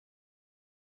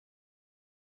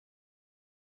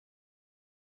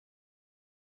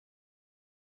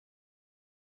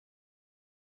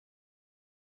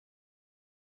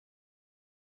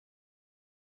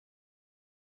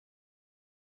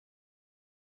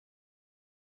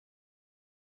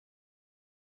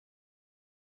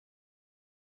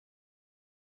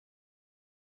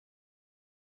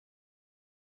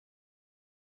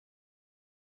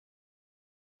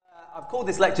I've called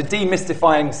this lecture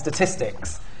Demystifying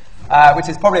Statistics, which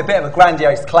is probably a bit of a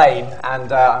grandiose claim,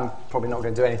 and I'm probably not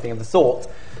going to do anything of the sort.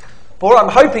 But what I'm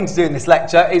hoping to do in this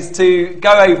lecture is to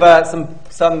go over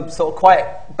some sort of quite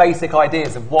basic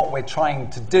ideas of what we're trying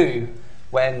to do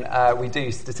when we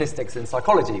do statistics in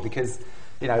psychology, because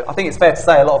I think it's fair to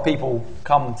say a lot of people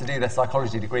come to do their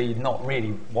psychology degree not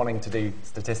really wanting to do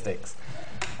statistics.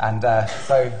 And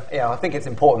so I think it's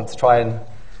important to try and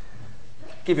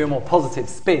give you a more positive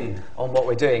spin on what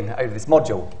we're doing over this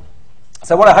module.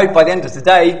 So what I hope by the end of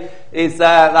today is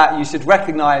that you should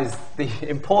recognise the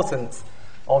importance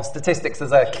of statistics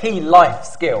as a key life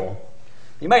skill.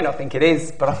 You may not think it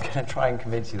is, but I'm going to try and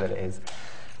convince you that it is.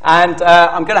 And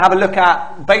I'm going to have a look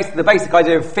at the basic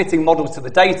idea of fitting models to the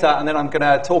data, and then I'm going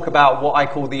to talk about what I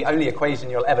call the only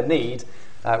equation you'll ever need,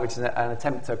 which is an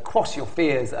attempt to quash your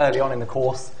fears early on in the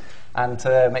course and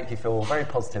to make you feel very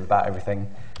positive about everything,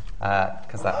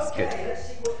 because that's good.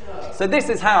 So this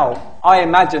is how I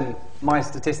imagine my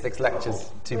statistics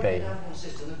lectures to be. What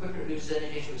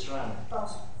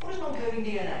is non-coding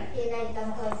DNA? DNA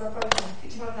doesn't code for a protein.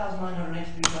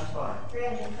 65,983 plus 5.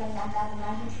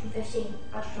 329,915.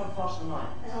 How'd you travel faster than light?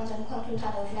 As long as I'm quantum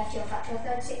tunnel, if you left your factor of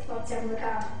 36.7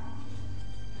 recurrent.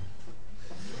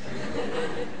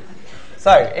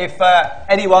 So if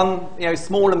anyone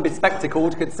small and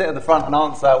bespectacled could sit at the front and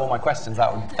answer all my questions,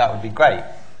 that would be great.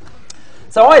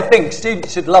 So I think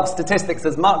students should love statistics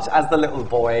as much as the little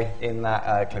boy in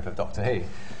that clip of Doctor Who.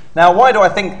 Now, why do I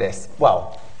think this?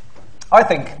 Well, I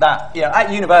think that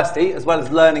at university, as well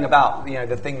as learning about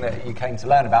the thing that you came to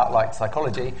learn about, like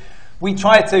psychology, we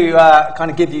try to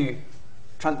kind of give you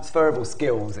transferable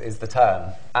skills, is the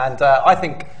term. And I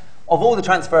think of all the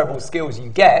transferable skills you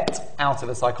get out of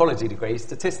a psychology degree,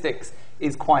 statistics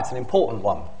is quite an important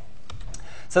one.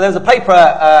 So there was a paper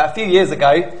a few years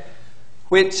ago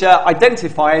which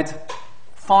identified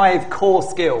 5 core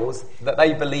skills that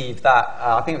they believe that,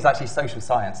 I think it was actually social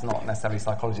science, not necessarily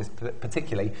psychologists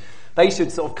particularly, they should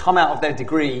sort of come out of their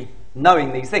degree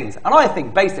knowing these things. And I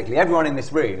think basically everyone in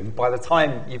this room, by the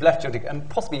time you've left your degree, and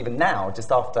possibly even now,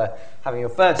 just after having your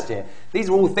first year, these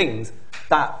are all things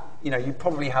that you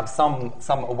probably have some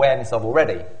awareness of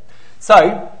already.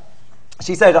 So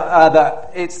she said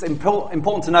that it's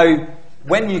important to know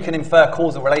when you can infer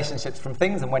causal relationships from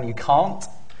things and when you can't,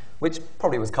 which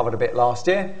probably was covered a bit last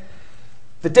year.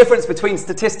 The difference between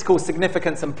statistical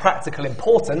significance and practical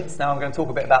importance. Now I'm going to talk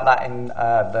a bit about that in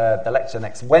the lecture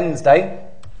next Wednesday.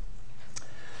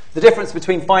 The difference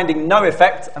between finding no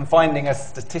effect and finding a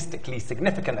statistically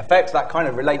significant effect. That kind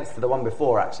of relates to the one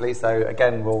before, actually. So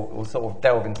again, we'll sort of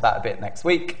delve into that a bit next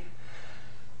week.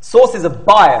 Sources of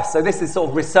bias. So this is sort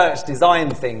of research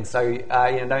design things. So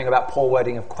knowing about poor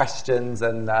wording of questions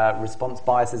and response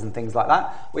biases and things like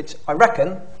that, which I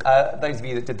reckon those of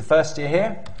you that did the first year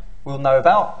here will know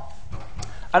about.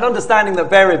 And understanding that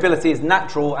variability is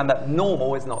natural and that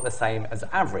normal is not the same as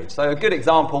average. So a good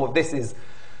example of this is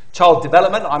child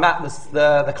development. I'm at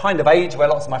the kind of age where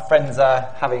lots of my friends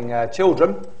are having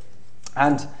children,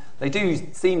 and they do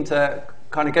seem to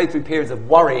kind of go through periods of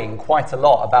worrying quite a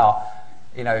lot about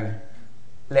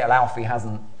little Alfie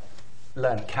hasn't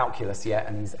learned calculus yet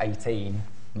and he's 18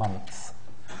 months,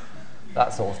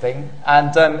 that sort of thing.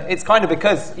 And it's kind of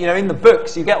because, in the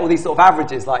books you get all these sort of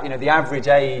averages, like, the average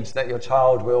age that your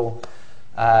child will,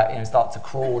 start to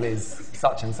crawl is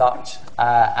such and such.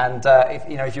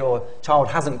 If your child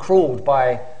hasn't crawled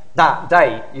by that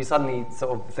date, you suddenly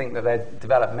sort of think that they're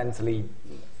developmentally,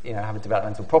 have a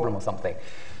developmental problem or something.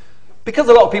 Because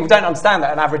a lot of people don't understand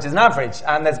that an average is an average,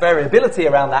 and there's variability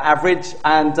around that average,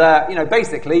 and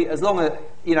basically, as long as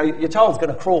your child's going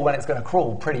to crawl when it's going to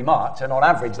crawl, pretty much, and on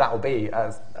average that will be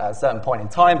at a certain point in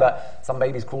time. But some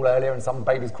babies crawl earlier, and some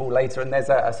babies crawl later, and there's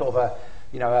a sort of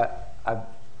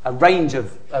a range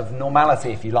of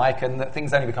normality, if you like, and that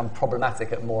things only become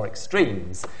problematic at more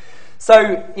extremes.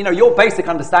 So, your basic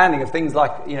understanding of things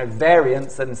like,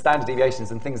 variance and standard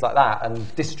deviations and things like that,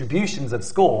 and distributions of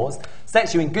scores,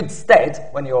 sets you in good stead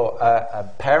when you're a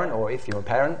parent, or if you're a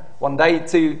parent, one day,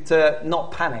 to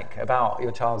not panic about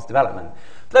your child's development.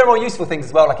 But there are more useful things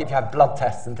as well, like if you have blood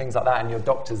tests and things like that, and your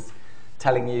doctor's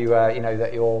telling you,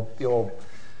 that your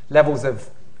levels of,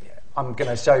 I'm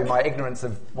going to show my ignorance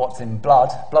of what's in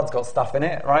blood. Blood's got stuff in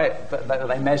it, right? But that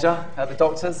they measure at the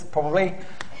doctors, probably.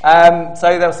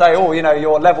 So they'll say,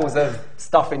 your levels of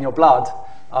stuff in your blood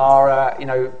are,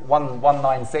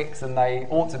 196, and they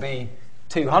ought to be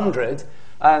 200,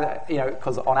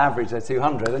 because on average they're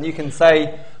 200. And you can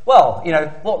say, well,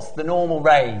 what's the normal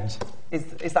range?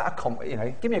 Is that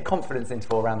give me a confidence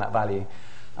interval around that value.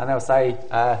 And they'll say,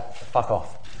 fuck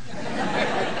off.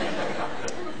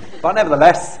 But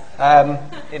nevertheless,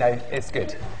 you know, it's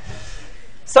good.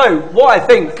 So what I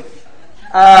think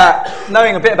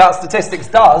knowing a bit about statistics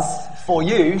does for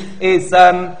you is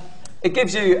it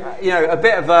gives you, you know, a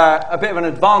bit of an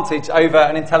advantage over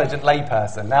an intelligent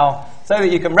layperson. Now, so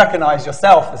that you can recognise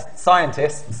yourself as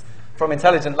scientists from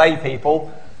intelligent lay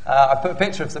people, I put a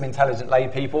picture of some intelligent lay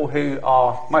people who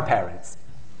are my parents,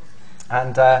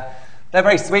 and they're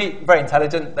very sweet, very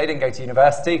intelligent. They didn't go to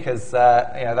university because you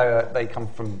know, they come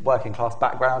from working class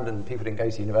background, and people didn't go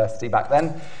to university back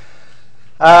then.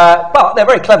 But they're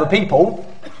very clever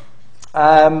people.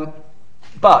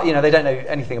 But you know, they don't know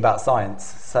anything about science,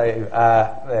 so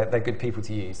they're good people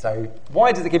to use. So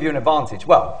why does it give you an advantage?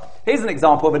 Well, here's an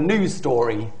example of a news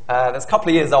story that's a couple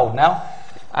of years old now,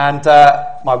 and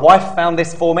my wife found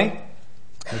this for me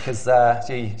because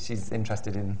she's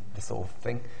interested in this sort of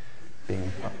thing,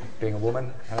 being a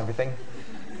woman and everything.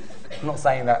 I'm not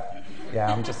saying that.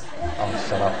 Yeah, I'm just. Oh,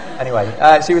 shut up. Anyway,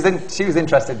 she was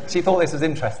interested. She thought this was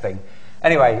interesting.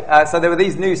 Anyway, so there were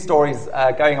these news stories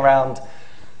going around.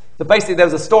 Basically, there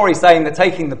was a story saying that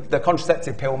taking the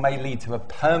contraceptive pill may lead to a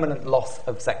permanent loss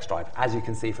of sex drive, as you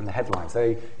can see from the headline. So,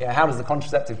 you know, how does the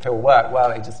contraceptive pill work? Well,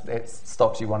 it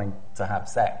stops you wanting to have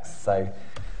sex. So,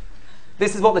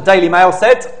 this is what the Daily Mail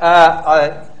said.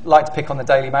 I like to pick on the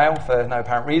Daily Mail for no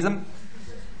apparent reason.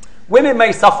 Women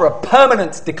may suffer a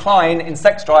permanent decline in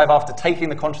sex drive after taking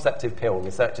the contraceptive pill,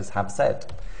 researchers have said.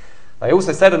 They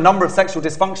also said a number of sexual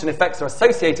dysfunction effects are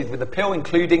associated with the pill,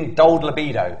 including dulled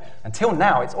libido. Until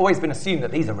now, it's always been assumed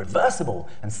that these are reversible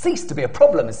and cease to be a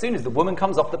problem as soon as the woman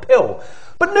comes off the pill.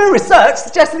 But new research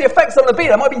suggests that the effects on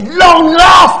libido might be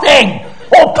long-lasting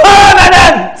or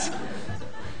permanent!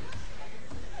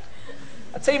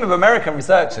 A team of American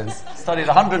researchers studied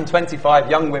 125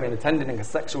 young women attending a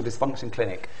sexual dysfunction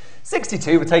clinic.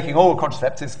 62 were taking oral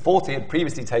contraceptives, 40 had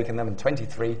previously taken them, and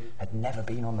 23 had never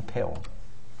been on the pill.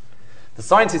 The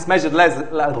scientists measured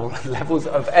levels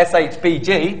of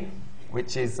SHBG,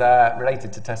 which is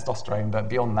related to testosterone, but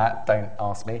beyond that, don't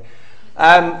ask me.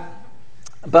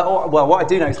 But what I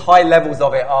do know is high levels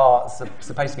of it are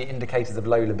supposed to be indicators of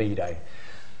low libido.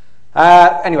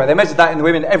 Anyway, they measured that in the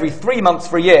women every 3 months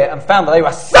for a year and found that they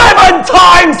were 7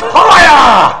 times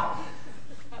higher!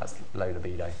 That's low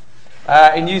libido.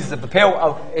 In users of the pill,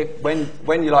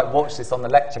 when you like watch this on the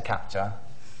lecture capture,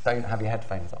 don't have your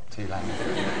headphones up too loud.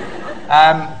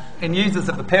 In users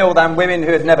of the pill than women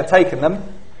who had never taken them.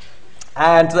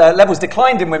 And levels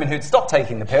declined in women who had stopped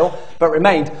taking the pill, but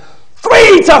remained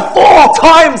 3 to 4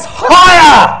 times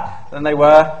higher than they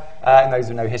were in those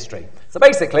with no history. So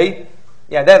basically,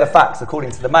 yeah, they're the facts according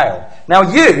to the Mail. Now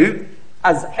you,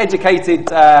 as educated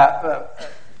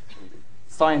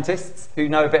scientists who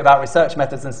know a bit about research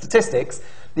methods and statistics,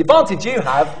 the advantage you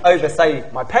have over, say,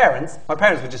 my parents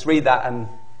would just read that and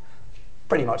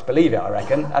pretty much believe it, I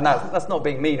reckon. And that's not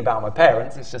being mean about my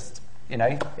parents. It's just, you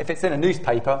know, if it's in a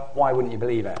newspaper, why wouldn't you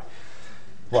believe it?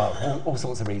 Well, all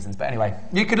sorts of reasons. But anyway,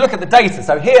 you could look at the data.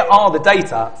 So here are the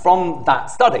data from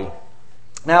that study.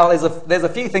 Now, there's a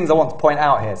few things I want to point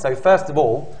out here. So first of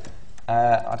all,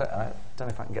 I don't know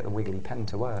if I can get the wiggly pen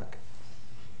to work.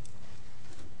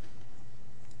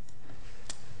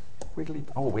 Wiggly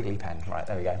pen. Right,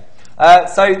 there we go.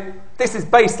 So this is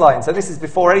baseline. So this is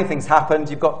before anything's happened.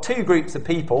 You've got 2 groups of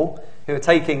people who are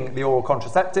taking the oral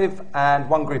contraceptive and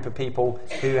 1 group of people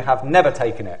who have never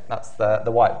taken it. That's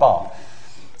the white bar.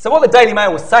 So what the Daily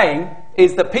Mail was saying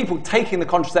is that people taking the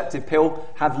contraceptive pill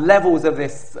have levels of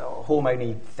this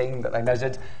hormone-y thing that they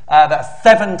measured that are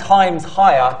 7 times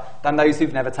higher than those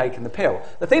who've never taken the pill.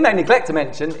 The thing they neglect to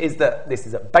mention is that this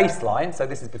is at baseline, so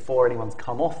this is before anyone's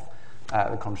come off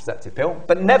the contraceptive pill.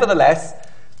 But nevertheless,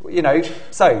 you know,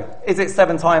 so is it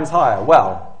 7 times higher?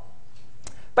 Well,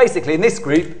 basically in this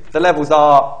group, the levels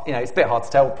are, you know, it's a bit hard to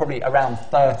tell, probably around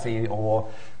 30 or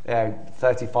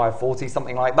 35, 40,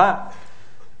 something like that.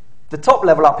 The top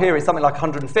level up here is something like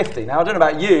 150. Now, I don't know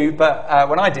about you, but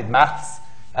when I did maths,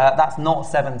 that's not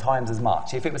 7 times as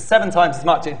much. If it was 7 times as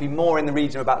much, it'd be more in the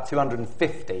region of about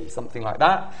 250, something like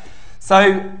that.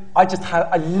 So I've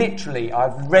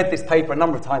read this paper a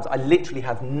number of times. I literally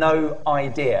have no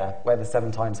idea where the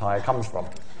 7 times higher comes from.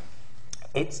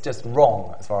 It's just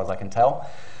wrong, as far as I can tell.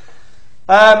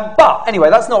 But anyway,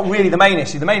 that's not really the main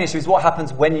issue. The main issue is what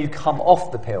happens when you come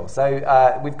off the pill.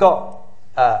 So we've got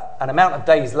an amount of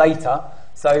days later.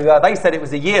 So they said it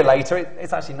was a year later.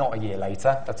 It's actually not a year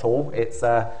later at all. It's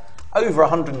over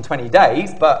 120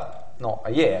 days, but not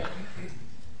a year.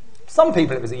 Some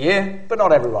people it was a year, but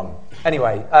not everyone.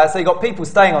 Anyway, so you've got people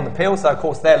staying on the pill, so of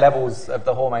course their levels of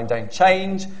the hormone don't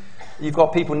change. You've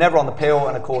got people never on the pill,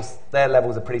 and of course their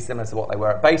levels are pretty similar to what they were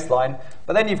at baseline.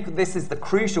 But then this is the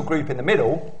crucial group in the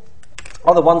middle,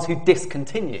 are the ones who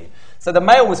discontinue. So the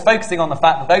male was focusing on the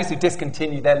fact that those who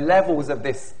discontinue, their levels of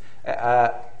this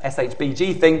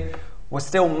SHBG thing were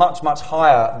still much, much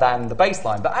higher than the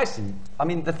baseline. But actually, I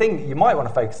mean, the thing you might want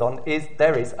to focus on is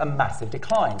there is a massive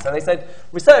decline. So they said,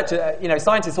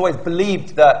 scientists always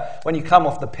believed that when you come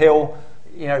off the pill,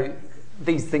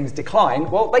 these things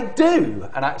decline. Well, they do,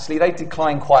 and actually they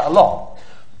decline quite a lot.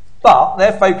 But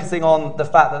they're focusing on the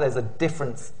fact that there's a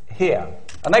difference here.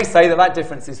 And they say that that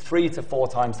difference is 3 to 4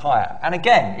 times higher. And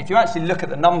again, if you actually look at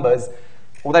the numbers,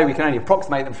 although we can only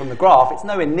approximate them from the graph, it's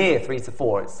nowhere near 3 to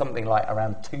 4. It's something like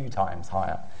around 2 times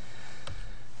higher.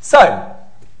 So,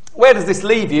 where does this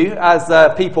leave you as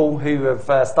people who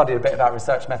have studied a bit about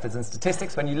research methods and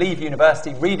statistics? When you leave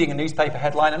university, reading a newspaper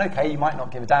headline, and okay, you might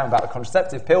not give a damn about the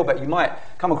contraceptive pill, but you might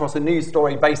come across a news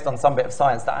story based on some bit of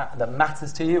science that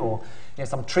matters to you, or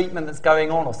some treatment that's going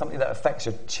on, or something that affects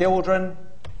your children.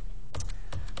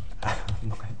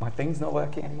 My thing's not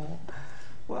working anymore.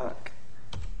 Work.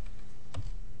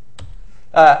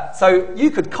 So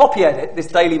you could copy edit this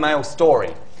Daily Mail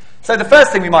story. So the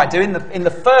first thing we might do in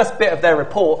the first bit of their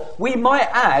report, we might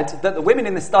add that the women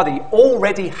in the study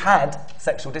already had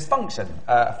sexual dysfunction,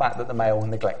 a fact that the male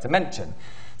neglect to mention.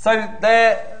 So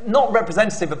they're not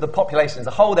representative of the population as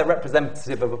a whole, they're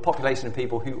representative of a population of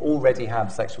people who already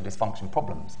have sexual dysfunction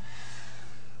problems.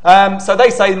 So they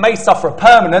say may suffer a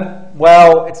permanent,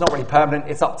 well, it's not really permanent,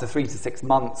 it's up to 3 to 6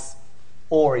 months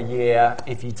or a year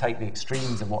if you take the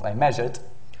extremes of what they measured.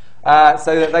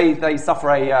 So that they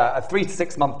suffer a 3 to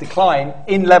 6 month decline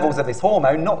in levels of this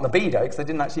hormone, not libido, because they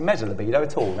didn't actually measure libido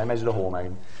at all, they measured a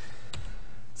hormone.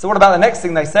 So what about the next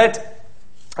thing they said?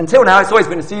 Until now, it's always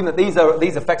been assumed that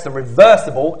these effects are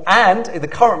reversible, and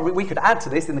we could add to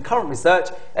this, in the current research,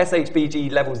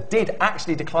 SHBG levels did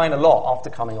actually decline a lot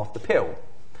after coming off the pill.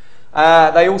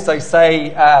 They also say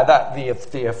that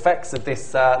the effects of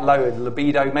this lowered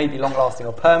libido may be long-lasting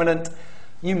or permanent.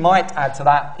 You might add to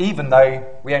that, even though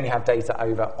we only have data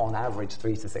over, on average,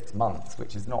 3 to 6 months,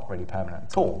 which is not really permanent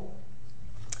at all.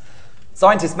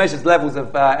 Scientists measured levels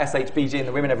of SHBG in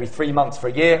the women every 3 months for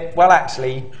a year. Well,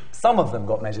 actually, some of them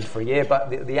got measured for a year,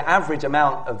 but the average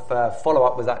amount of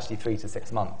follow-up was actually 3 to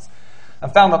 6 months.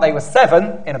 And found that they were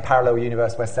 7, in a parallel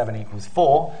universe where 7 equals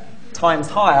 4, times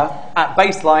higher at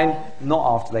baseline, not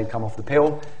after they'd come off the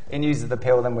pill, in use of the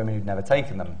pill than women who'd never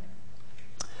taken them.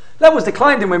 Levels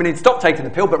declined in women who'd stopped taking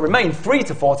the pill, but remained 3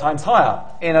 to 4 times higher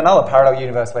in another parallel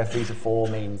universe where 3 to 4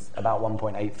 means about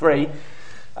 1.83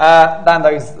 than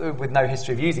those with no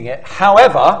history of using it.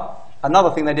 However,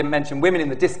 another thing they didn't mention, women in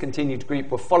the discontinued group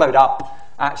were followed up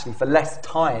actually for less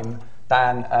time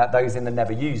than those in the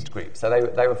never used group. So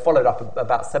they were followed up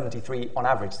about 73, on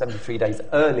average, 73 days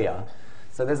earlier.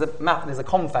 So there's a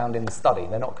confound in the study.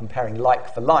 They're not comparing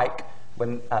like for like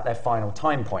when at their final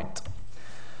time point.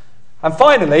 And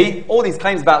finally, all these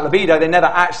claims about libido, they never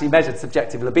actually measured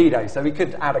subjective libido. So we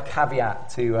could add a caveat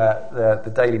to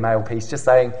the Daily Mail piece, just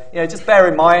saying, just bear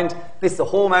in mind, this is a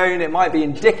hormone, it might be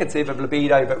indicative of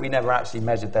libido, but we never actually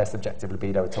measured their subjective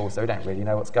libido at all, so we don't really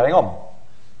know what's going on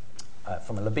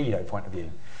from a libido point of view.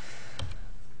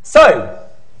 So,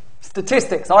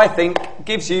 statistics, I think,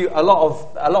 gives you a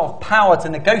lot of power to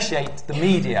negotiate the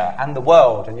media and the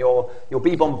world, and you'll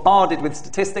be bombarded with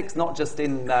statistics, not just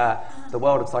in the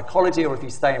world of psychology or if you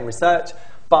stay in research,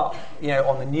 but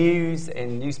on the news,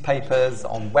 in newspapers,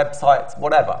 on websites,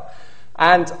 whatever.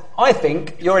 And I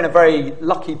think you're in a very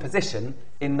lucky position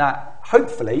in that,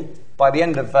 hopefully, by the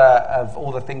end of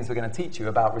all the things we're going to teach you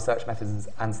about research methods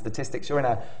and statistics, you're in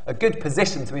a good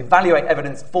position to evaluate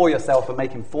evidence for yourself and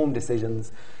make informed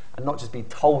decisions, and not just be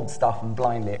told stuff and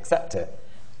blindly accept it.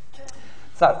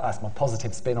 So that's my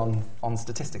positive spin on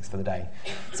statistics for the day.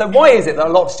 So why is it that a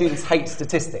lot of students hate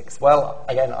statistics? Well,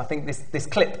 again, I think this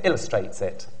clip illustrates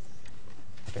it.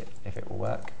 If it will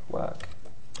work.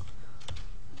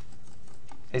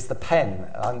 It's the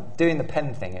pen. I'm doing the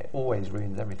pen thing. It always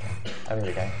ruins everything. Oh, here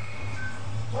we go.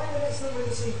 Find the next number in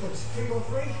the sequence.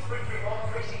 313? 331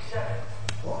 367.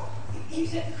 What? You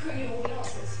said the crew all the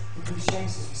answers. We can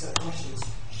change this, we set questions.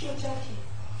 You're joking.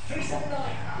 379.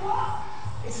 What?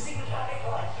 It's a secret traffic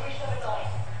light. 379.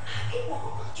 Happy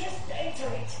what? Just enter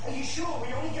it. Are you sure?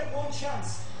 We only get one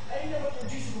chance. Any number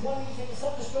produces one you think is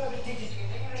not disturbing digit.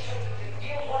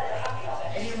 You want a happy number.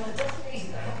 Any number doesn't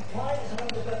easy. The happy client is a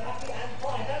number that's both happy and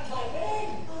fine. That's my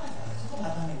win. It's all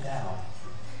about dumbing down.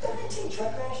 Don't they teach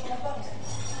recreational advising?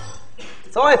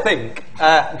 So I think,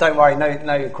 don't worry,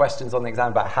 no questions on the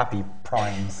exam about happy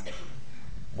primes,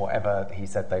 whatever he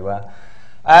said they were.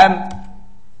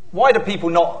 why do people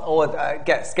not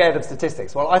get scared of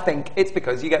statistics? Well, I think it's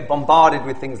because you get bombarded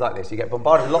with things like this. You get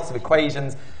bombarded with lots of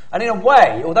equations. And in a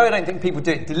way, although I don't think people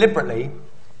do it deliberately,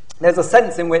 there's a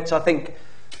sense in which I think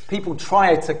people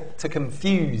try to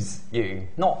confuse you.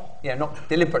 Not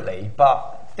deliberately,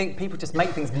 but I think people just make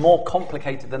things more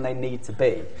complicated than they need to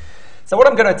be. So what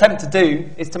I'm going to attempt to do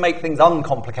is to make things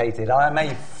uncomplicated. I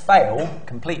may fail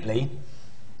completely,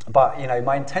 but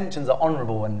my intentions are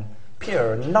honourable and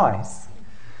pure and nice.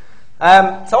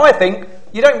 So I think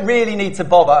you don't really need to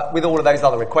bother with all of those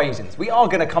other equations. We are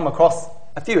going to come across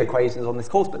a few equations on this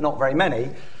course, but not very many.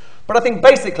 But I think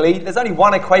basically there's only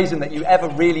one equation that you ever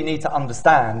really need to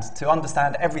understand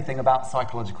everything about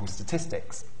psychological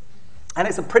statistics. And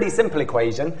it's a pretty simple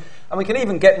equation, and we can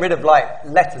even get rid of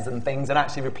letters and things and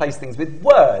actually replace things with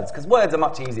words, because words are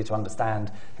much easier to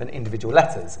understand than individual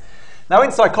letters. Now,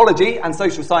 in psychology and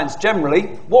social science generally,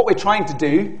 what we're trying to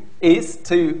do is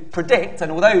to predict,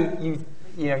 and although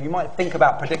you might think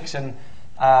about prediction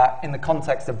in the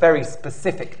context of very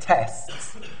specific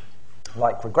tests,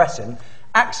 like regression,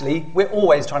 actually, we're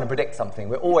always trying to predict something.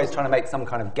 We're always trying to make some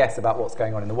kind of guess about what's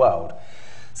going on in the world.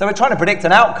 So we're trying to predict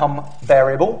an outcome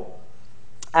variable,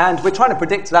 and we're trying to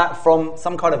predict that from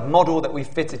some kind of model that we've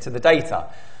fitted to the data.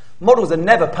 Models are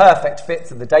never perfect fits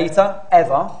of the data,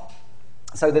 ever.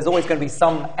 So there's always going to be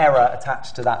some error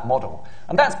attached to that model.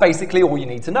 And that's basically all you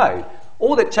need to know.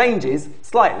 All that changes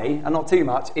slightly, and not too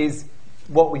much, is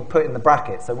what we put in the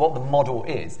bracket, so what the model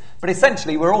is. But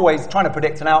essentially, we're always trying to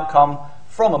predict an outcome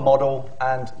from a model,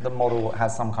 and the model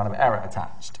has some kind of error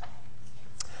attached.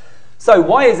 So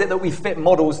why is it that we fit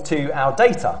models to our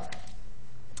data?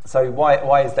 So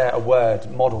why is there a word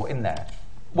model in there?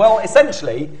 Well,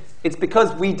 essentially, it's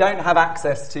because we don't have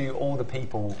access to all the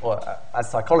people, or as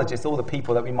psychologists, all the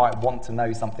people that we might want to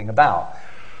know something about.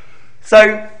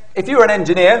 So if you're an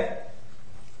engineer,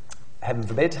 heaven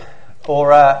forbid,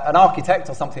 or an architect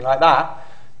or something like that,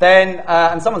 then,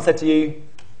 and someone said to you,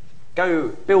 go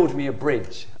build me a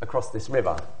bridge across this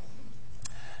river.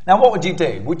 Now, what would you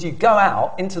do? Would you go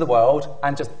out into the world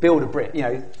and just build a bridge?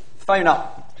 Phone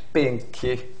up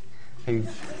B&Q, who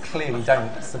clearly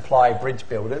don't supply bridge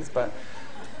builders, but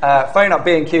phone up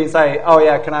B&Q and say, oh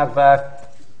yeah, can I have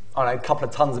a couple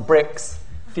of tons of bricks,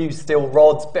 a few steel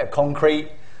rods, bit of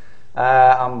concrete.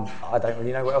 I don't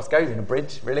really know what else goes in a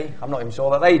bridge, really. I'm not even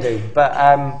sure that they do,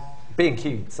 but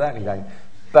B&Q certainly don't.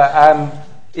 But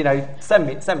send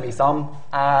me some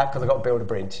because I've got to build a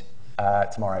bridge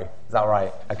tomorrow. Is that all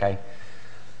right? Okay.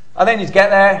 And then you get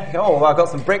there. You go, oh, well, I've got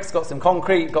some bricks, got some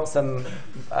concrete, got some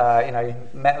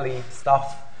metally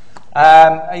stuff,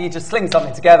 and you just sling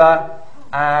something together,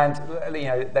 and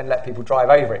then let people drive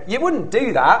over it. You wouldn't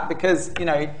do that because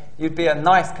you'd be a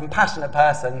nice, compassionate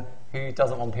person who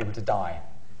doesn't want people to die.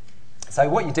 So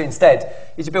what you do instead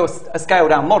is you build a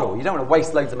scaled-down model. You don't want to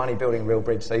waste loads of money building a real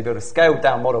bridge, so you build a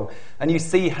scaled-down model, and you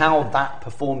see how that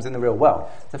performs in the real world.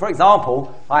 So, for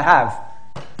example, I have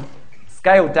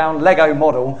scaled-down Lego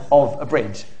model of a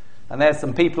bridge, and there's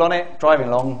some people on it driving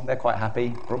along. They're quite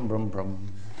happy. Brum, brum,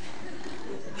 brum.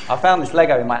 I found this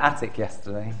Lego in my attic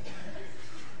yesterday,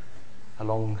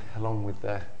 along with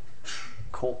the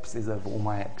corpses of all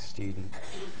my ex-students.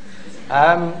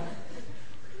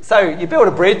 So you build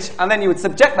a bridge, and then you would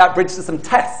subject that bridge to some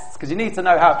tests, because you need to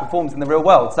know how it performs in the real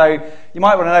world. So you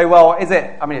might want to know, well,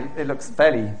 it looks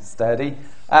fairly sturdy.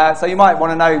 So you might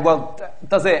want to know, well,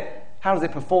 how does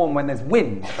it perform when there's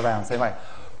wind around? So you might,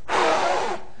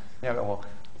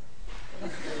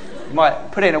 you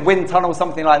might put it in a wind tunnel,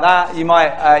 something like that. You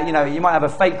might, you might have a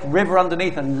fake river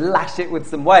underneath and lash it with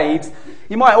some waves.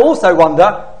 You might also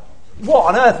wonder, what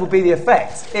on earth would be the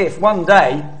effect if one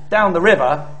day down the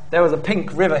river there was a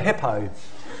pink river hippo,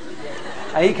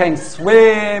 and he came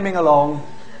swimming along.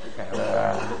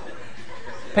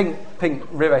 Pink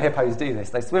river hippos do this.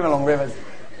 They swim along rivers,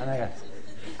 and they go,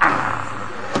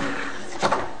 ah.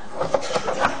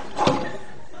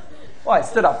 Well, it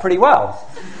stood up pretty well.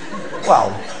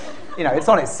 Well, it's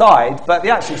on its side, but the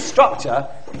actual structure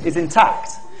is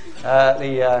intact.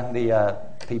 The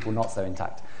people not so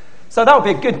intact. So that would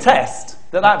be a good test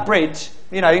that bridge,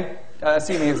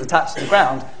 assuming it was attached to the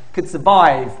ground, could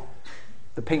survive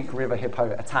the pink river hippo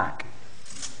attack.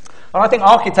 And I think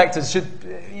architects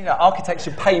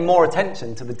should pay more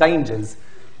attention to the dangers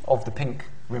of the pink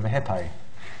river hippo,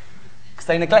 because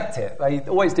they neglect it. They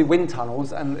always do wind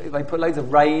tunnels, and they put loads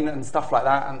of rain and stuff like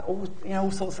that, and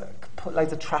all sorts of, put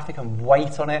loads of traffic and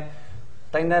weight on it.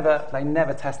 They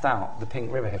never test out the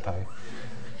pink river hippo.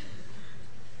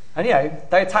 And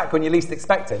they attack when you least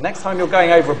expect it. Next time you're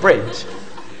going over a bridge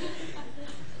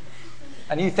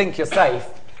and you think you're safe,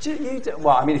 if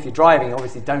you're driving,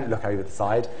 obviously don't look over the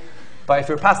side. But if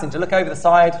you're a passenger, look over the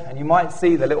side and you might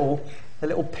see the little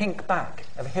pink back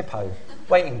of a hippo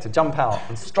waiting to jump out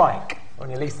and strike when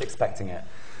you're least expecting it.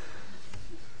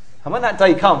 And when that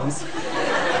day comes,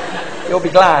 you'll be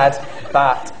glad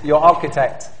that your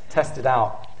architect tested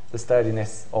out the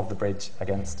sturdiness of the bridge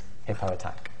against hippo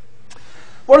attack.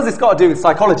 What has this got to do with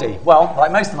psychology? Well,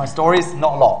 like most of my stories,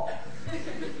 not a lot.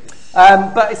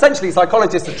 But essentially,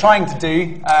 psychologists are trying to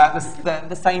do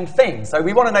the same thing. So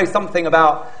we want to know something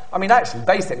about,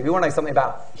 basically, we want to know something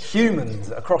about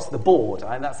humans across the board.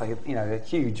 And that's a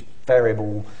huge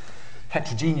variable,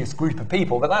 heterogeneous group of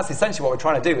people. But that's essentially what we're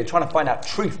trying to do. We're trying to find out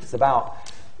truths about,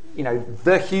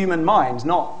 the human mind,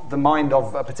 not the mind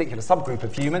of a particular subgroup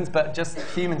of humans, but just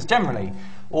humans generally.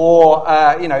 Or,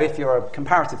 if you're a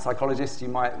comparative psychologist, you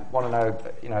might want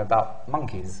to know, about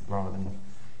monkeys rather than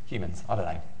humans. I don't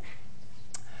know.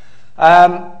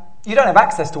 You don't have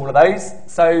access to all of those,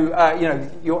 so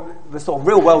the sort of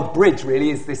real-world bridge really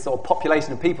is this sort of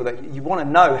population of people that you want to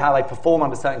know how they perform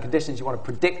under certain conditions. You want to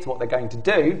predict what they're going to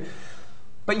do,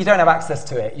 but you don't have access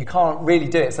to it. You can't really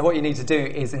do it. So what you need to do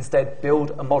is instead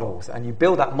build a model, and you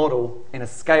build that model in a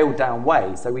scaled-down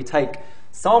way. So we take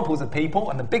samples of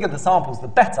people, and the bigger the samples, the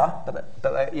better.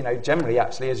 But generally,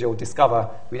 actually, as you'll discover,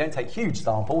 we don't take huge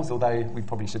samples, although we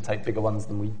probably should take bigger ones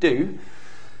than we do.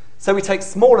 So we take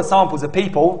smaller samples of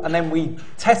people, and then we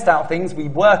test out things, we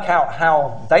work out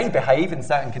how they behave in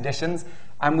certain conditions,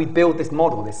 and we build this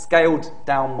model, this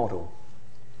scaled-down model.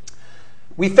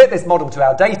 We fit this model to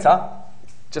our data,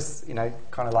 just,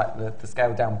 kind of like the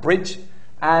scaled-down bridge,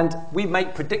 and we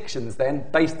make predictions then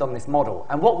based on this model.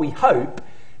 And what we hope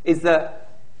is that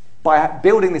by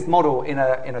building this model in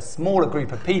a smaller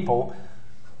group of people,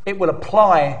 it will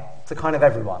apply to kind of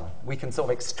everyone. We can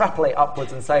sort of extrapolate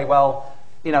upwards and say, well,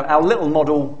 our little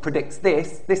model predicts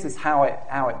this. This is how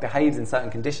it behaves in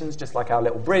certain conditions, just like our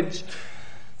little bridge.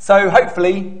 So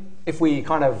hopefully, if we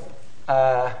kind of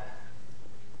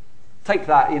take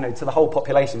that, to the whole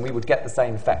population, we would get the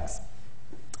same effects.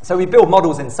 So we build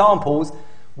models in samples.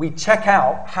 We check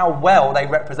out how well they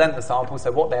represent the sample,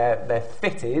 so what their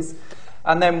fit is,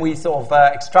 and then we sort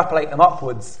of extrapolate them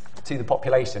upwards to the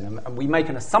population, and we make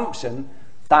an assumption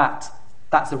that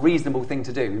that's a reasonable thing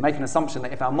to do. We make an assumption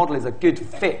that if our model is a good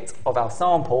fit of our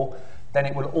sample, then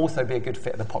it will also be a good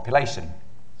fit of the population.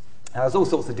 Now, there's all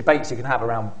sorts of debates you can have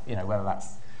around, whether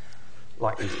that's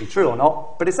likely to be true or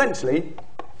not. But essentially,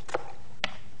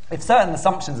 if certain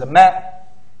assumptions are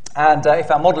met, and if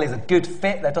our model is a good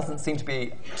fit, there doesn't seem to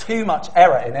be too much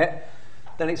error in it,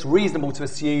 then it's reasonable to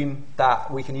assume that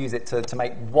we can use it to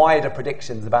make wider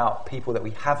predictions about people that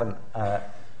we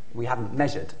haven't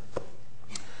measured.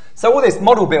 So all this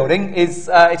model building is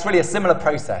it's really a similar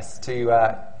process to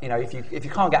if you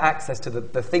can't get access to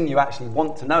the thing you actually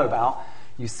want to know about,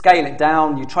 you scale it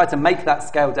down, you try to make that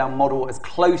scaled down model as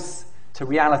close to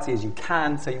reality as you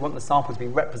can, so you want the sample to be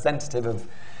representative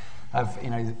of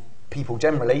people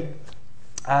generally,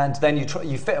 and then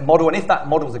you fit a model, and if that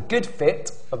model is a good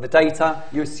fit of the data,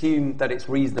 you assume that it's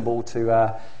reasonable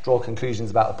to draw conclusions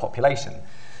about the population.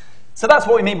 So that's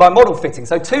what we mean by model fitting.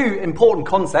 So two important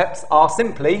concepts are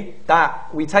simply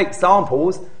that we take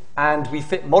samples and we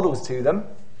fit models to them.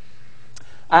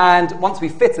 And once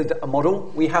we've fitted a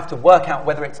model, we have to work out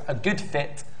whether it's a good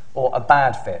fit or a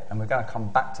bad fit. And we're going to come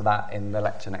back to that in the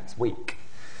lecture next week.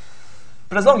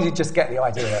 But as long as you just get the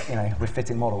idea that, we're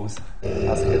fitting models,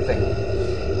 that's a good thing.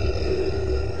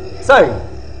 So,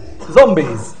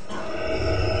 zombies.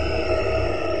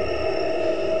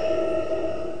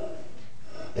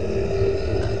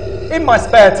 In my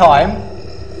spare time,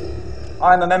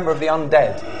 I'm a member of the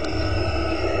undead,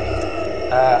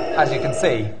 as you can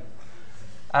see.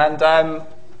 And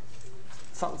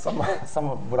some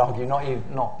would argue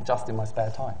not just in my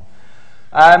spare time.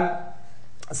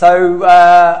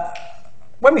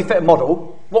 When we fit a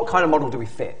model, what kind of model do we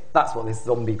fit? That's what this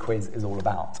zombie quiz is all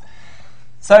about.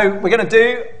 So we're going to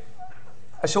do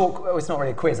a short, well, it's not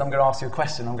really a quiz, I'm going to ask you a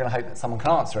question, I'm going to hope that someone can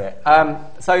answer it.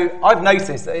 So I've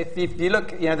noticed that if you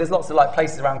look, there's lots of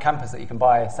places around campus that you can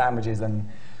buy sandwiches, and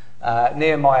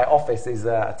near my office is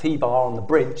a T-bar on the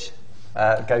bridge,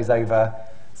 goes over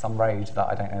some road that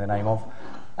I don't know the name of,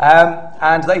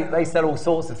 and they sell all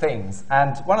sorts of things,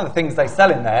 and one of the things they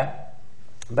sell in there,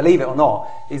 believe it or not,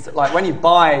 is when you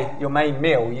buy your main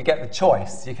meal, you get the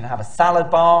choice. You can have a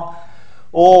salad bar,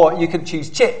 or you can choose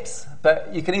chips,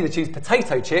 but you can either choose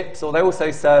potato chips, or they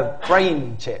also serve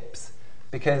brain chips,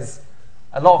 because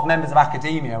a lot of members of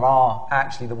academia are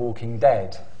actually the Walking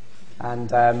Dead, and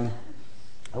the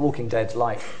Walking Dead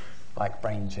like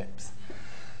brain chips.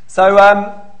 So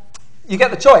you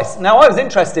get the choice. Now, I was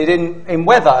interested in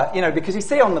whether, you know, because you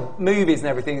see on the movies and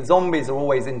everything, zombies are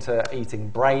always into eating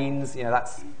brains. You know,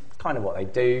 that's kind of what they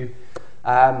do.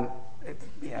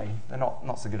 You know, they're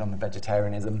not so good on the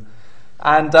vegetarianism.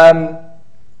 And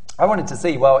I wanted to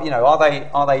see, well, you know, are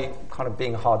they kind of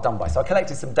being hard done by? So I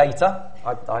collected some data.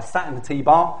 I sat in the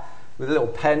T-bar with a little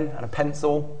pen and a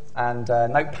pencil and a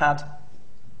notepad.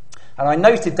 And I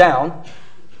noted down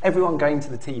everyone going to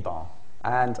the T-bar.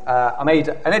 And I made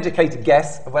an educated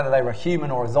guess of whether they were a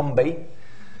human or a zombie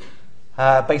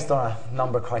based on a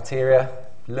number of criteria: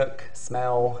 look,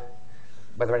 smell,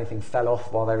 whether anything fell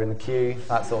off while they were in the queue,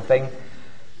 that sort of thing.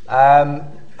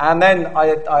 And then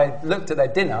I looked at their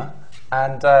dinner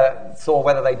and saw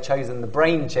whether they'd chosen the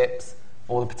brain chips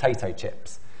or the potato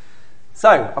chips.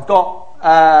 So I've got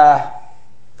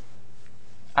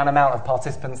an amount of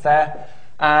participants there.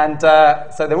 And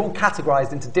so they're all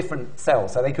categorized into different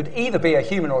cells. So they could either be a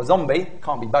human or a zombie,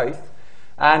 can't be both.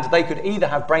 And they could either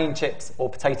have brain chips or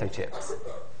potato chips,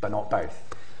 but not both.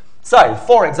 So,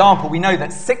 for example, we know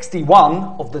that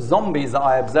 61 of the zombies that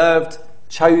I observed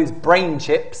chose brain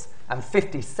chips, and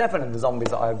 57 of the zombies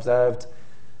that I observed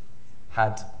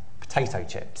had potato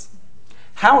chips.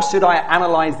 How should I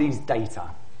analyze these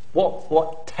data?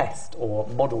 What test or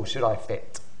model should I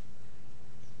fit?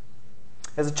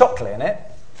 There's a chocolate in it.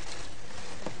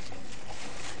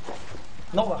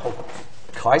 Not the whole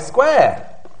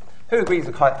chi-square. Who agrees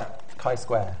with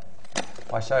chi-square?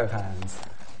 By show of hands.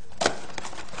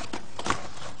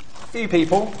 Few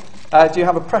people. Do you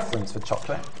have a preference for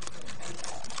chocolate?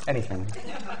 Anything?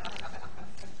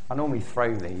 I normally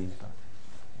throw these, but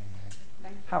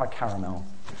have a caramel.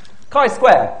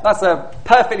 Chi-square. That's a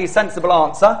perfectly sensible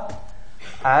answer.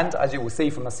 And as you will see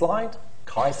from the slide,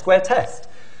 chi-square test.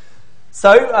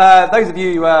 So, those of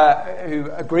you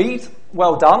who agreed,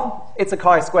 well done. It's a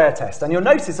chi-square test. And you'll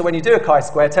notice that when you do a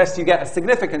chi-square test, you get a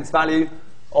significance value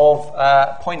of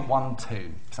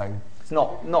 0.12. So, it's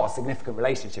not a significant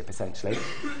relationship, essentially.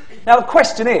 Now, the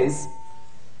question is,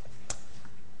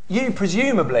 you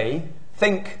presumably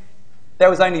think there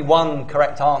was only one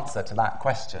correct answer to that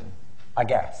question, I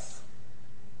guess.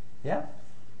 Yeah?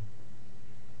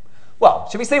 Well,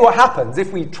 should we see what happens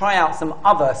if we try out some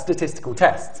other statistical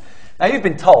tests? Now, you've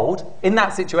been told, in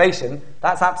that situation,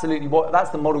 that's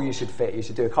the model you should fit. You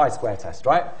should do a chi-square test,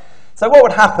 right? So what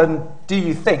would happen, do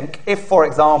you think, if, for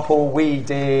example, we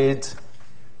did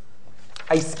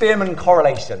a Spearman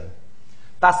correlation?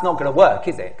 That's not going to work,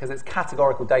 is it? Because it's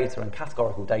categorical data, and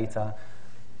categorical data,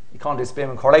 you can't do a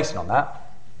Spearman correlation on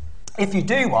that. If you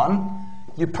do one,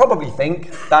 you probably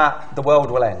think that the world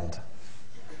will end.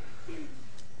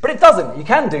 But it doesn't. You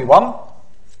can do one.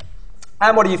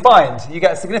 And what do you find? You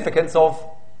get a significance of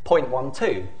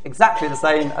 0.12, exactly the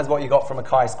same as what you got from a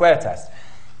chi-square test.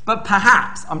 But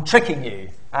perhaps I'm tricking you,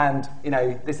 and you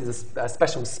know this is a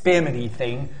special Spearman-y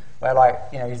thing where, like,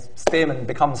 you know, Spearman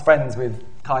becomes friends with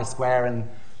chi-square and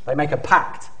they make a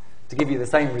pact to give you the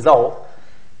same result.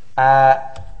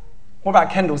 What about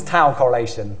Kendall's tau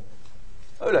correlation?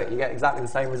 Oh look, you get exactly the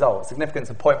same result, significance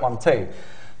of 0.12.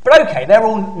 But okay, they're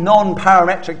all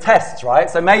non-parametric tests, right?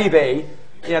 So maybe,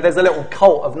 you know, there's a little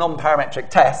cult of non-parametric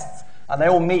tests, and they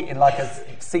all meet in like a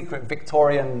secret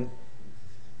Victorian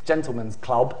gentleman's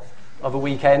club of a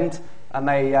weekend, and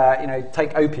they, you know,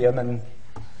 take opium and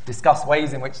discuss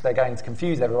ways in which they're going to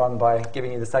confuse everyone by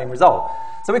giving you the same result.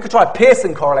 So we could try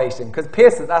Pearson correlation, because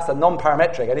Pearson, that's a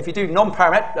non-parametric, and if you do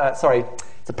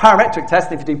it's a parametric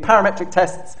test, and if you do parametric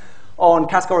tests on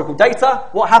categorical data,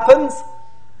 what happens?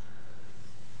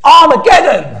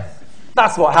 Armageddon!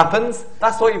 That's what happens.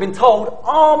 That's what you've been told.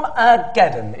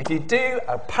 Armageddon. If you do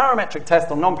a parametric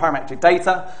test on non-parametric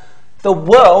data, the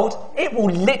world, it will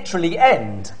literally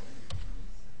end.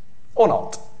 Or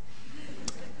not.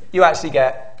 You actually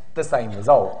get the same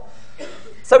result.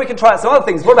 So we can try out some other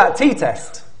things. What about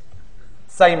t-test?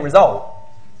 Same result.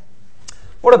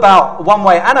 What about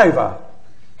one-way ANOVA?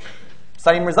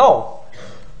 Same result.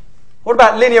 What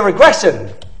about linear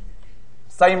regression?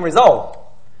 Same result.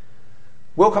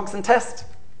 Wilcoxon test,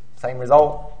 same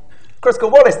result.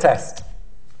 Kruskal-Wallis test,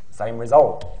 same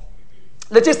result.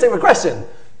 Logistic regression,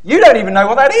 you don't even know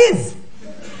what that is,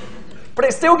 but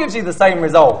it still gives you the same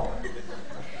result.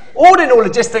 Ordinal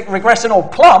logistic regression, or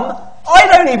plum, I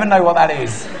don't even know what that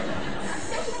is,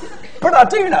 but I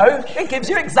do know it gives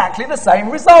you exactly the same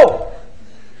result.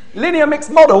 Linear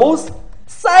mixed models,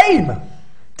 same.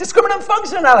 Discriminant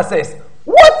function analysis,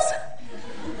 what?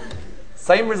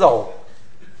 Same result.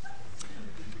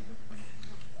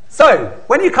 So,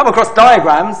 when you come across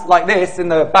diagrams like this in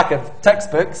the back of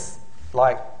textbooks,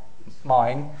 like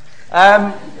mine,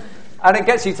 and it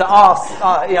gets you to ask,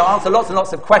 answer lots and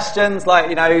lots of questions, like,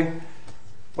 you know,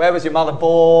 Where was your mother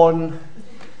born?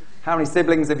 How many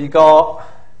siblings have you got?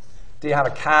 Do you have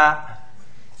a cat?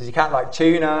 Does your cat like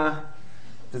tuna?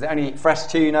 Does it only eat fresh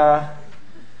tuna?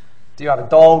 Do you have a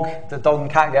dog? Do the dog and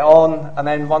cat get on? And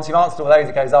then once you've answered all those,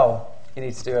 it goes, oh, you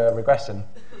need to do a regression.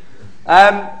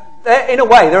 In a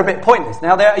way, they're a bit pointless.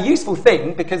 Now, they're a useful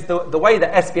thing because the way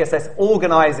that SPSS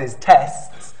organises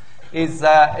tests and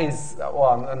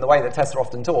the way that tests are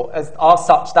often taught are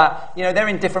such that, you know, they're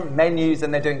in different menus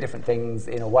and they're doing different things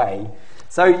in a way.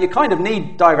 So you kind of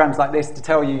need diagrams like this to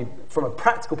tell you from a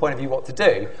practical point of view what to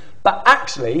do. But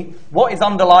actually, what is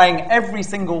underlying every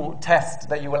single test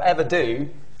that you will ever do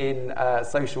in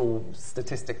social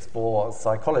statistics for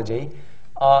psychology,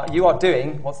 you are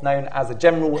doing what's known as a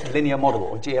general linear model,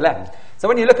 or GLM. So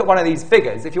when you look at one of these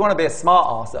figures, if you want to be a smart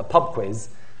ass at a pub quiz,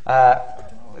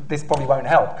 this probably won't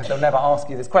help because they'll never ask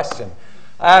you this question.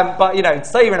 But, you know,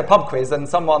 say you're in a pub quiz and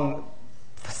someone,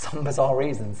 for some bizarre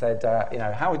reason, said, you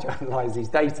know, how would you analyse these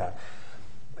data?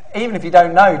 Even if you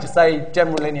don't know, just say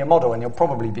general linear model and you'll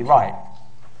probably be right.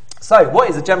 So what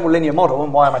is a general linear model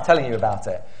and why am I telling you about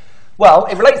it? Well,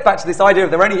 it relates back to this idea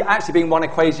of there only actually being one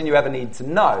equation you ever need to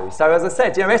know. So as I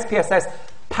said, you know, SPSS,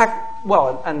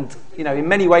 and, you know, in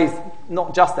many ways,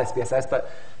 not just SPSS,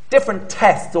 but different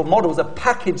tests or models are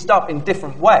packaged up in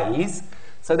different ways.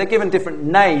 So they're given different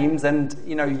names and,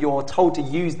 you know, you're told to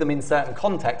use them in certain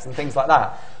contexts and things like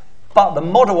that. But the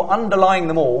model underlying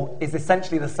them all is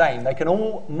essentially the same. They can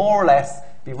all more or less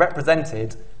be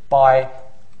represented by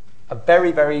a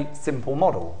very, very simple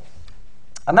model.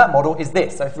 And that model is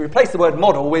this. So if we replace the word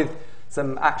model with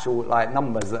some actual like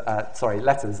numbers,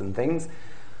 letters and things,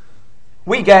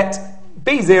 we get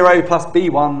B0 plus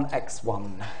B1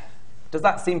 x1. Does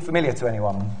that seem familiar to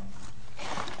anyone?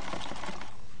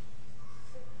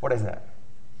 What is it?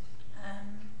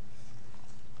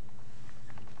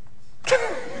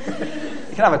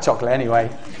 You can have a chocolate anyway.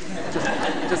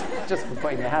 Just for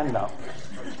putting your hand up.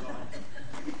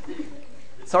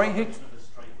 Sorry, who?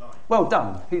 Well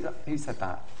done. Who said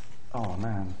that? Oh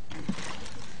man.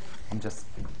 I'm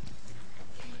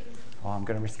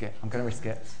going to risk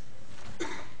it.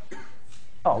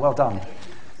 Oh, well done.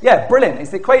 Yeah, brilliant.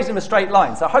 It's the equation of a straight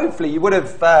line. So hopefully you would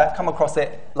have come across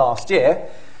it last year.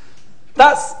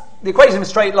 The equation of a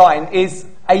straight line is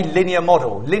a linear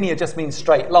model. Linear just means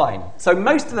straight line. So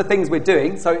most of the things we're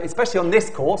doing, so especially on this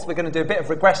course, we're going to do a bit of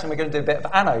regression, we're going to do a bit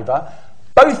of ANOVA.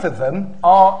 Both of them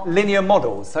are linear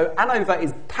models. So ANOVA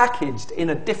is packaged in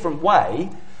a different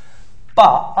way,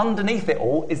 but underneath it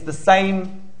all is the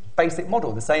same basic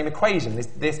model, the same equation,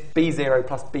 this B0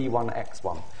 plus B1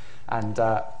 x1. And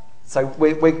so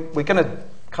we're going to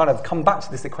kind of come back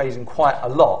to this equation quite a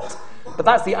lot. But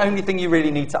that's the only thing you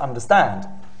really need to understand.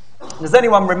 Does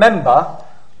anyone remember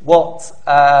what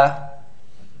the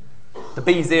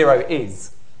B0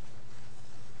 is?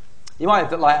 You might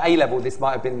have, like A-level, this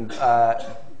might have been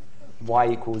y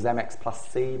equals mx plus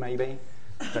c, maybe.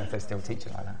 I don't know if they still teach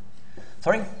it like that.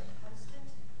 Sorry?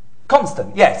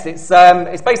 Constant, yes.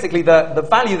 It's basically the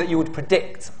value that you would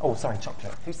predict. Oh, sorry,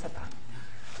 chocolate. Who said that?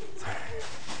 Sorry.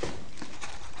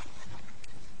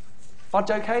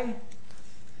 Fudge okay?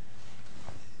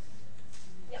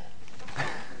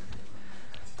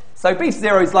 So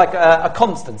B0 is like a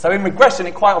constant. So in regression,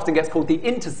 it quite often gets called the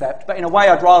intercept, but in a way,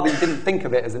 I'd rather you didn't think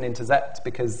of it as an intercept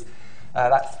because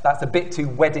that's a bit too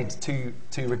wedded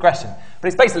to regression. But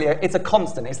it's basically it's a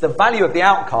constant. It's the value of the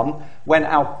outcome when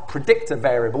our predictor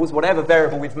variables, whatever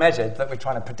variable we've measured that we're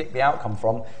trying to predict the outcome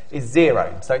from, is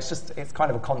 0. So it's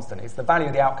kind of a constant. It's the value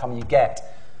of the outcome you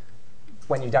get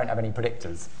when you don't have any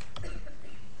predictors.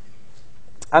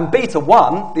 And beta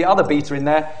 1, the other beta in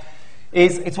there,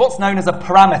 it's what's known as a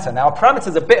parameter. Now, a parameter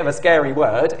is a bit of a scary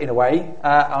word, in a way,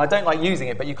 and I don't like using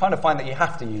it, but you kind of find that you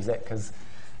have to use it, because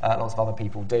lots of other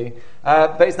people do.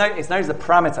 But it's known as a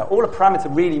parameter. All a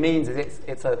parameter really means is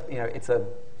it's a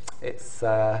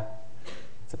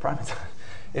parameter.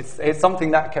 It's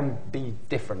something that can be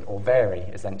different or vary,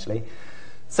 essentially.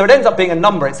 So it ends up being a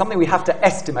number. It's something we have to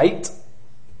estimate.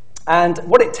 And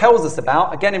what it tells us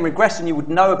about, again, in regression, you would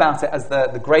know about it as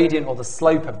the gradient or the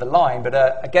slope of the line.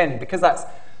 But again, because that's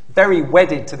very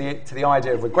wedded to the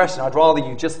idea of regression, I'd rather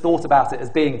you just thought about it as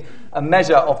being a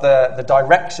measure of the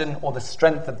direction or the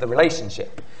strength of the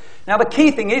relationship. Now, the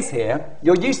key thing is here,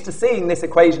 you're used to seeing this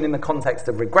equation in the context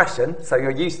of regression. So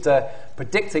you're used to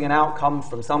predicting an outcome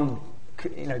from some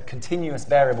continuous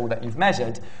variable that you've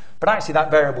measured. But actually,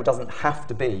 that variable doesn't have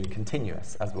to be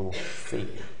continuous, as we'll see.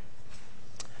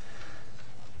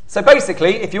 So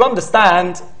basically, if you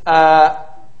understand the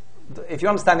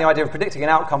idea of predicting an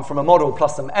outcome from a model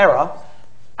plus some error,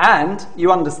 and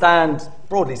you understand,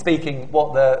 broadly speaking,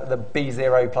 what the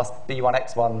B0 plus B1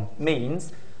 x1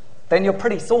 means, then you're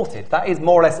pretty sorted. That is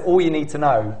more or less all you need to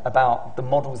know about the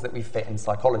models that we fit in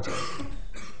psychology.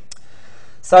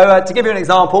 So to give you an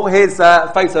example, here's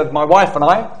a photo of my wife and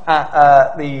I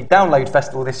at the Download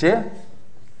Festival this year,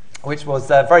 which was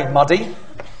very muddy.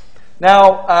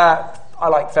 Now, I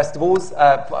like festivals.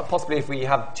 Possibly if we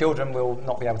have children, we'll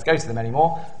not be able to go to them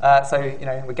anymore. So,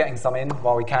 we're getting some in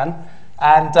while we can.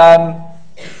 And,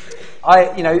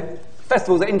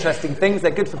 festivals are interesting things.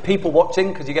 They're good for people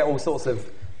watching because you get all sorts of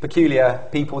peculiar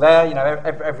people there.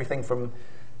 Everything from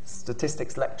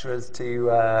statistics lecturers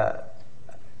to,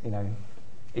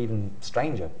 even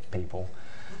stranger people.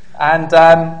 And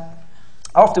I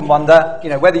often wonder,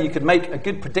 whether you could make a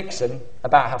good prediction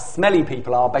about how smelly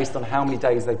people are based on how many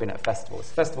days they've been at festivals.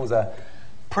 Festivals are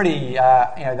pretty,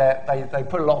 they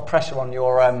put a lot of pressure on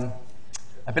your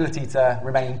ability to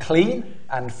remain clean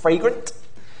and fragrant.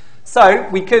 So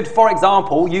we could, for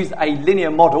example, use a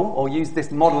linear model, or use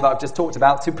this model that I've just talked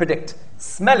about, to predict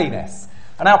smelliness.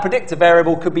 And our predictor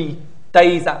variable could be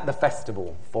days at the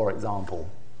festival, for example.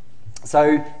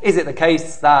 So is it the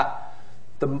case that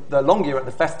the longer you're at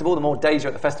the festival, the more days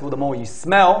you're at the festival, the more you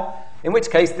smell? In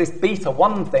which case, this beta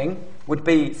 1 thing would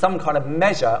be some kind of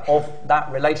measure of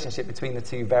that relationship between the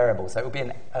two variables. So it would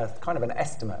be a kind of an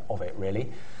estimate of it,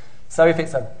 really. So if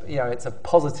it's a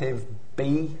positive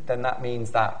B, then that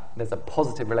means that there's a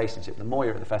positive relationship. The more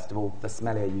you're at the festival, the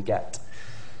smellier you get.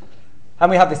 And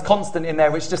we have this constant in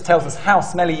there which just tells us how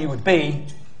smelly you would be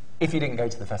if you didn't go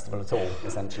to the festival at all,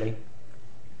 essentially.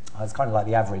 It's kind of like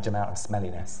the average amount of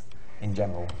smelliness in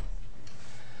general.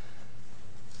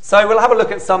 So we'll have a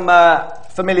look at some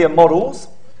familiar models.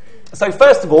 So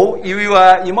first of all,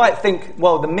 you might think,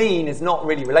 well, the mean is not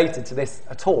really related to this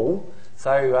at all.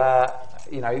 So,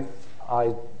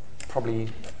 I probably,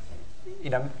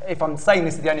 if I'm saying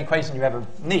this is the only equation you ever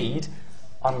need,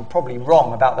 I'm probably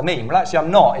wrong about the mean. Well, actually,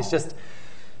 I'm not. It's just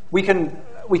we can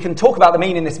talk about the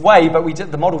mean in this way, but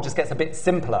the model just gets a bit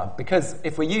simpler, because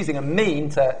if we're using a mean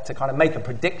to kind of make a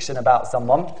prediction about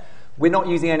someone, we're not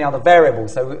using any other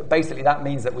variables. So basically that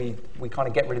means that we kind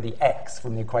of get rid of the x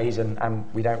from the equation, and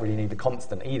we don't really need the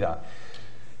constant either.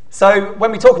 So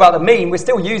when we talk about the mean, we're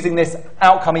still using this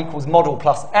outcome equals model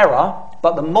plus error,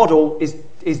 but the model is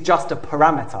just a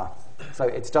parameter. So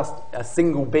it's just a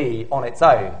single b on its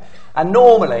own. And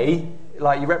normally,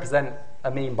 like, you represent a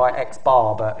mean by x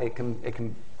bar, but it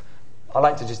can. I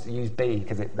like to just use b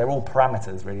because they're all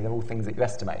parameters, really. They're all things that you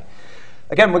estimate.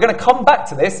 Again, we're going to come back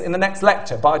to this in the next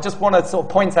lecture, but I just want to sort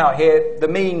of point out here, the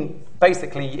mean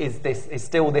basically is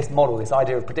still this model, this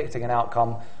idea of predicting an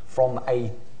outcome from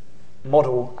a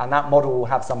model, and that model will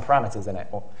have some parameters in it.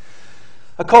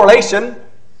 A correlation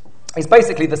is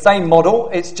basically the same model,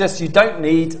 it's just you don't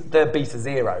need the beta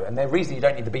 0. And the reason you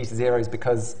don't need the beta 0 is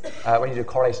because when you do a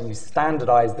correlation, you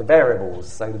standardize the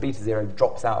variables, so the beta 0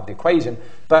 drops out of the equation.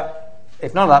 But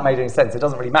if none of that made any sense, it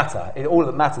doesn't really matter. All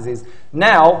that matters is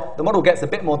now the model gets a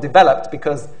bit more developed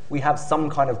because we have some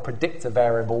kind of predictor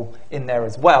variable in there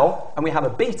as well, and we have a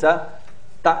beta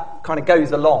that kind of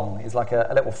goes along, is like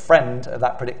a little friend of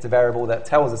that predictor variable that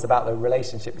tells us about the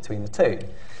relationship between the two.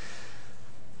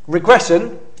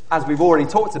 Regression, as we've already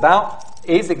talked about,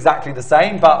 is exactly the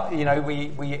same, but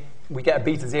we get a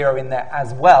beta 0 in there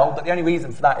as well. But the only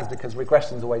reason for that is because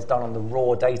regression is always done on the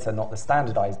raw data, not the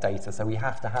standardized data. So we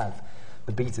have to have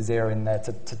the beta 0 in there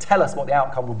to tell us what the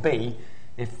outcome would be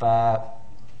if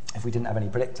we didn't have any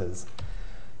predictors.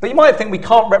 But you might think we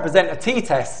can't represent a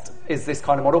t-test is this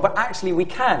kind of model, but actually we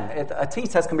can. A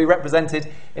t-test can be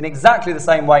represented in exactly the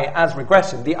same way as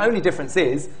regression. The only difference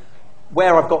is,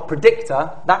 where I've got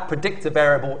predictor, that predictor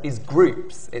variable is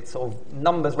groups. It's sort of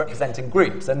numbers representing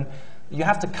groups. And you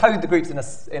have to code the groups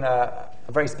in a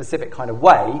very specific kind of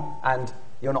way, and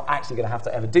you're not actually going to have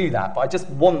to ever do that. But I just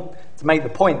want to make the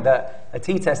point that a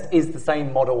t-test is the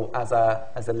same model as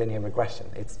a linear regression.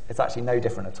 It's actually no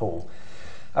different at all.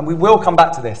 And we will come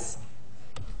back to this.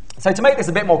 So to make this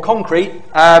a bit more concrete,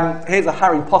 here's a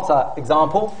Harry Potter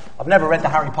example. I've never read the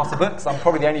Harry Potter books. I'm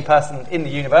probably the only person in the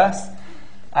universe.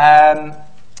 I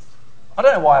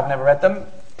don't know why I've never read them.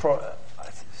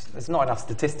 There's not enough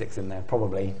statistics in there,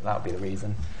 probably. That would be the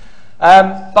reason.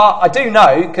 But I do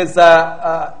know, because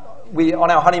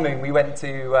on our honeymoon, we went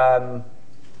to,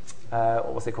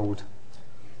 what was it called?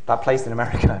 That place in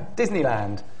America.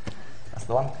 Disneyland. That's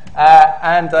the one.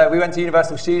 And we went to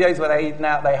Universal Studios, where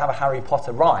they have a Harry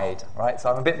Potter ride, right?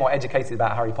 So I'm a bit more educated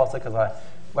about Harry Potter, because I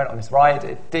went on this ride.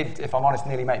 It did, if I'm honest,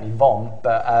 nearly make me vom,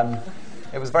 but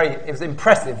it was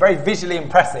impressive, very visually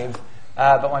impressive,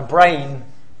 but my brain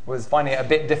was finding it a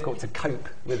bit difficult to cope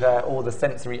with all the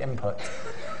sensory input.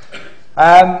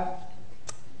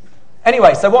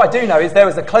 Anyway, so what I do know is there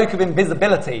was a cloak of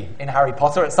invisibility in Harry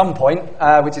Potter at some point,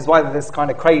 which is why there's this kind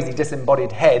of crazy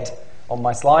disembodied head on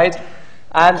my slide.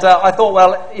 And I thought,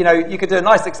 well, you know, you could do a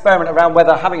nice experiment around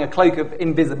whether having a cloak of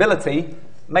invisibility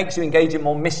makes you engage in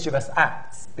more mischievous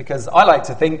acts. Because I like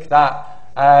to think that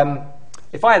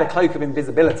if I had a cloak of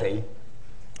invisibility,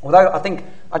 although I think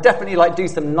I'd definitely like do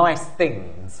some nice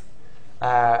things,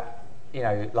 you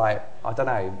know, like, I don't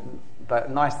know, but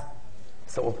nice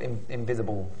sort of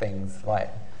invisible things, like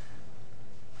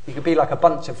you could be like a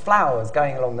bunch of flowers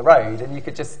going along the road and you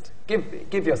could just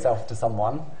give yourself to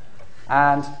someone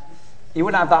and you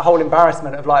wouldn't have that whole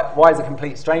embarrassment of like, why is a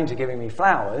complete stranger giving me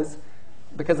flowers?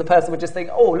 Because the person would just think,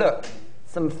 oh look,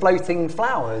 some floating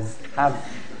flowers have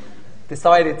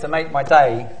decided to make my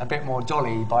day a bit more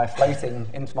jolly by floating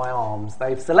into my arms.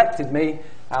 They've selected me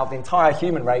out of the entire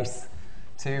human race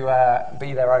to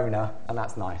be their owner, and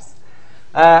that's nice.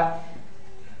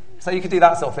 So you could do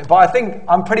that sort of thing. But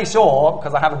I'm pretty sure,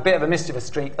 because I have a bit of a mischievous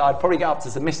streak, that I'd probably get up to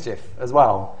some mischief as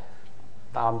well.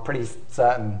 I'm pretty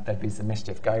certain there'd be some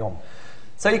mischief going on.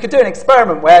 So you could do an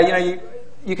experiment where, you know,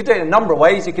 you could do it in a number of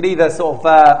ways. You could either sort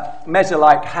of measure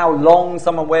like how long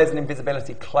someone wears an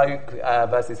invisibility cloak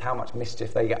versus how much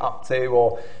mischief they get up to,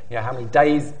 or you know, how many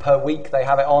days per week they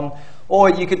have it on. Or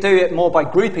you could do it more by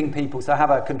grouping people, so have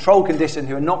a control condition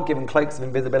who are not given cloaks of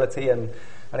invisibility and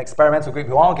an experimental group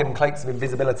who are given cloaks of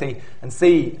invisibility, and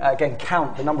see, again,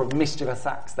 count the number of mischievous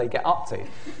acts they get up to.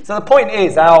 So the point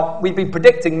is, we'd be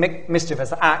predicting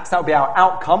mischievous acts. That would be our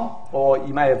outcome, or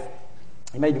you may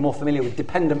be more familiar with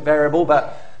dependent variable,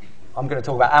 but I'm going to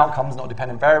talk about outcomes, not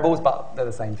dependent variables, but they're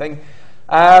the same thing.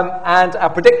 And our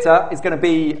predictor is going to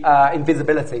be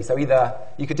invisibility. So either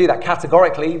you could do that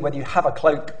categorically, whether you have a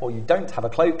cloak or you don't have a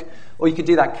cloak, or you could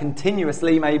do that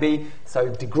continuously maybe, so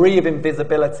degree of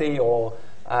invisibility or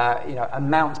you know,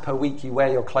 amount per week you wear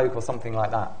your cloak or something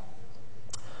like that.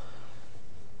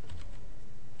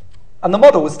 And the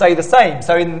model would stay the same.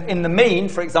 So in the mean,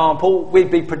 for example, we'd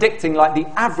be predicting like the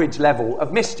average level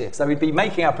of mischief. So we'd be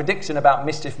making our prediction about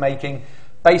mischief making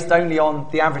based only on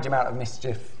the average amount of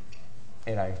mischief,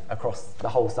 you know, across the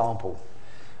whole sample.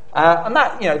 And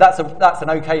that, you know, that's an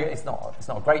okay. It's not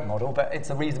a great model, but it's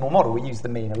a reasonable model. We use the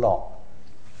mean a lot.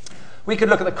 We could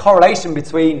look at the correlation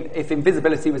between if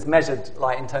invisibility was measured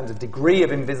like in terms of degree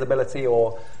of invisibility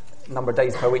or number of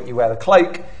days per week you wear the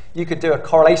cloak. You could do a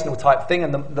correlational type thing,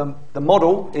 and the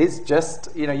model is just,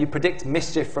 you know, you predict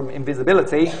mischief from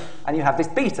invisibility, and you have this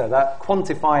beta that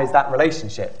quantifies that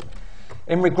relationship.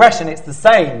 In regression, it's the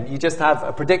same. You just have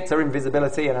a predictor,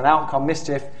 invisibility, and an outcome,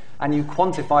 mischief, and you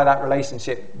quantify that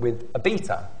relationship with a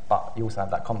beta, but you also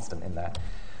have that constant in there.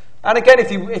 And again,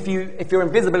 if your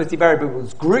invisibility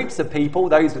variables groups of people,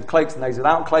 those with cloaks and those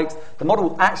without cloaks, the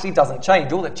model actually doesn't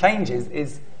change. All that changes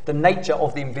is the nature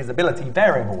of the invisibility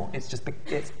variable.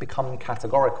 It's become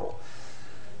categorical.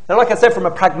 Now, like I said, from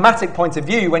a pragmatic point of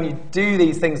view, when you do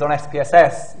these things on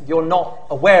SPSS, you're not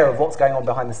aware of what's going on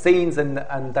behind the scenes,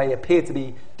 and they appear to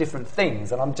be different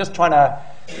things. And I'm just trying to,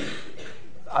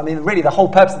 I mean, really the whole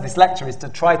purpose of this lecture is to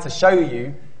try to show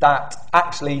you that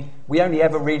actually we only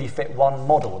ever really fit one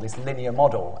model, this linear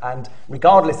model. And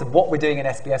regardless of what we're doing in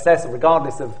SPSS, or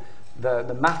regardless of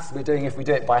the maths we're doing if we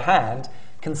do it by hand,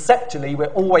 conceptually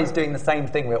we're always doing the same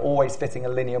thing. We're always fitting a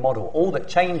linear model. All that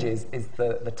changes is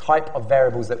the type of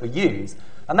variables that we use.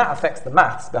 And that affects the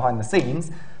maths behind the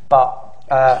scenes. But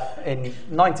in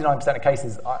 99% of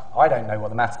cases, I don't know what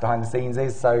the maths behind the scenes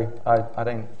is, so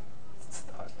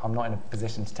I'm not in a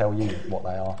position to tell you what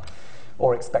they are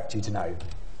or expect you to know.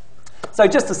 So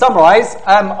just to summarise,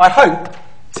 I hope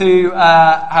to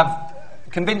have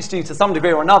convinced you to some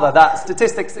degree or another that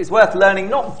statistics is worth learning,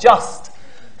 not just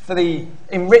for the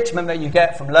enrichment that you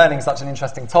get from learning such an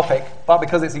interesting topic, but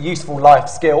because it's a useful life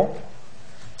skill.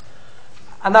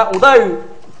 And that although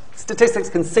statistics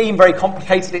can seem very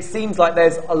complicated, it seems like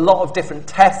there's a lot of different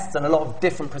tests and a lot of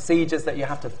different procedures that you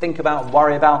have to think about and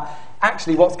worry about.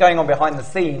 Actually, what's going on behind the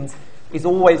scenes is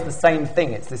always the same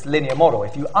thing. It's this linear model.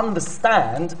 If you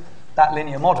understand that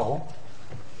linear model,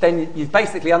 then you've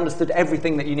basically understood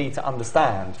everything that you need to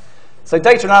understand. So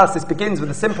data analysis begins with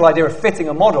the simple idea of fitting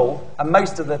a model, and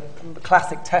most of the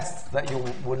classic tests that you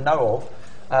will know of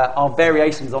are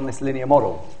variations on this linear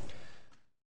model.